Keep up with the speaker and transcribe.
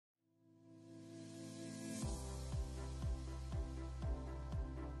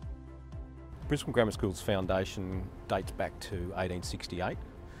Brisbane Grammar School's foundation dates back to 1868,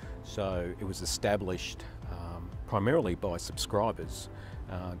 so it was established primarily by subscribers.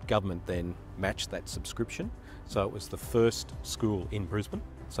 Government then matched that subscription, so it was the first school in Brisbane,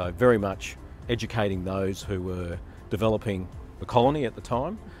 so very much educating those who were developing the colony at the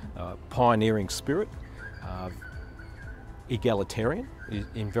time, pioneering spirit, egalitarian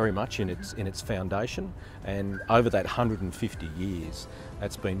very much in its foundation, and over that 150 years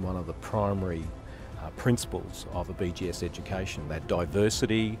that's been one of the primary principles of a BGS education, that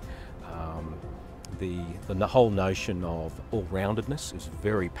diversity, the whole notion of all-roundedness is a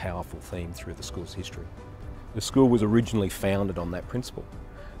very powerful theme through the school's history. The school was originally founded on that principle,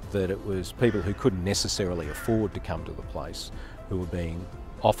 that it was people who couldn't necessarily afford to come to the place who were being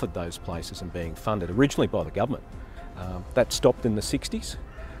offered those places and being funded, originally by the government. That stopped in the 60s.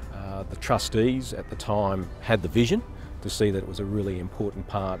 The trustees at the time had the vision to see that it was a really important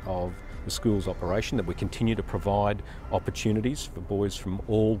part of the school's operation, that we continue to provide opportunities for boys from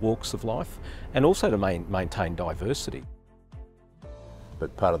all walks of life and also to maintain diversity.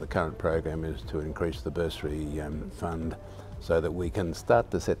 But part of the current program is to increase the bursary fund so that we can start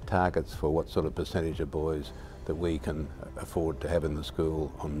to set targets for what sort of percentage of boys that we can afford to have in the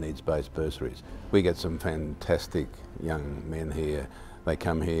school on needs-based bursaries. We get some fantastic young men here. They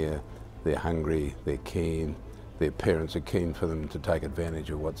come here, they're hungry, they're keen, their parents are keen for them to take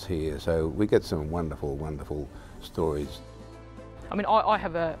advantage of what's here. So we get some wonderful, wonderful stories. I mean, I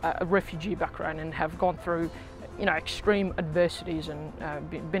have a refugee background and have gone through, extreme adversities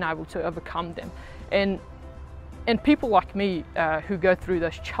and been able to overcome them. And people like me who go through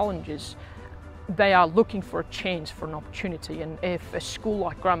those challenges, they are looking for a chance, for an opportunity, and if a school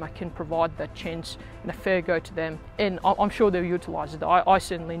like Grammar can provide that chance and a fair go to them, and I'm sure they'll utilise it. I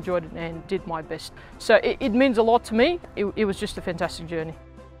certainly enjoyed it and did my best. So it means a lot to me. It was just a fantastic journey.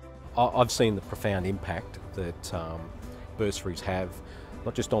 I've seen the profound impact that bursaries have,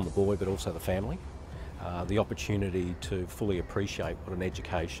 not just on the boy but also the family. The opportunity to fully appreciate what an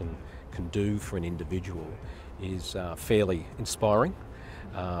education can do for an individual is fairly inspiring.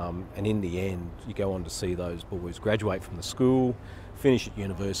 And in the end, you go on to see those boys graduate from the school, finish at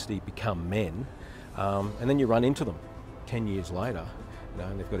university, become men, and then you run into them 10 years later,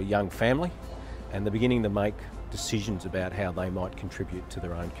 and they've got a young family and they're beginning to make decisions about how they might contribute to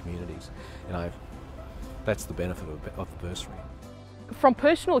their own communities. That's the benefit of the bursary. From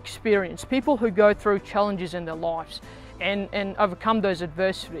personal experience, people who go through challenges in their lives and overcome those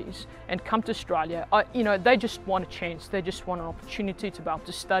adversities and come to Australia, they just want a chance. They just want an opportunity to be able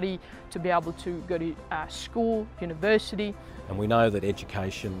to study, to be able to go to school, university. And we know that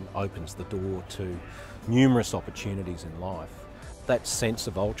education opens the door to numerous opportunities in life. That sense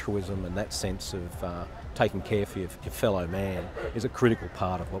of altruism and that sense of taking care for your fellow man is a critical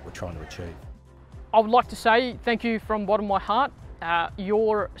part of what we're trying to achieve. I would like to say thank you from the bottom of my heart.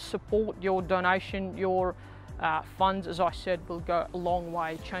 Your support, your donation, your funds, as I said, will go a long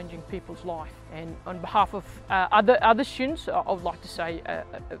way changing people's life. And on behalf of other students, I would like to say,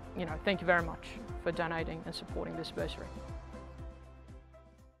 thank you very much for donating and supporting this bursary.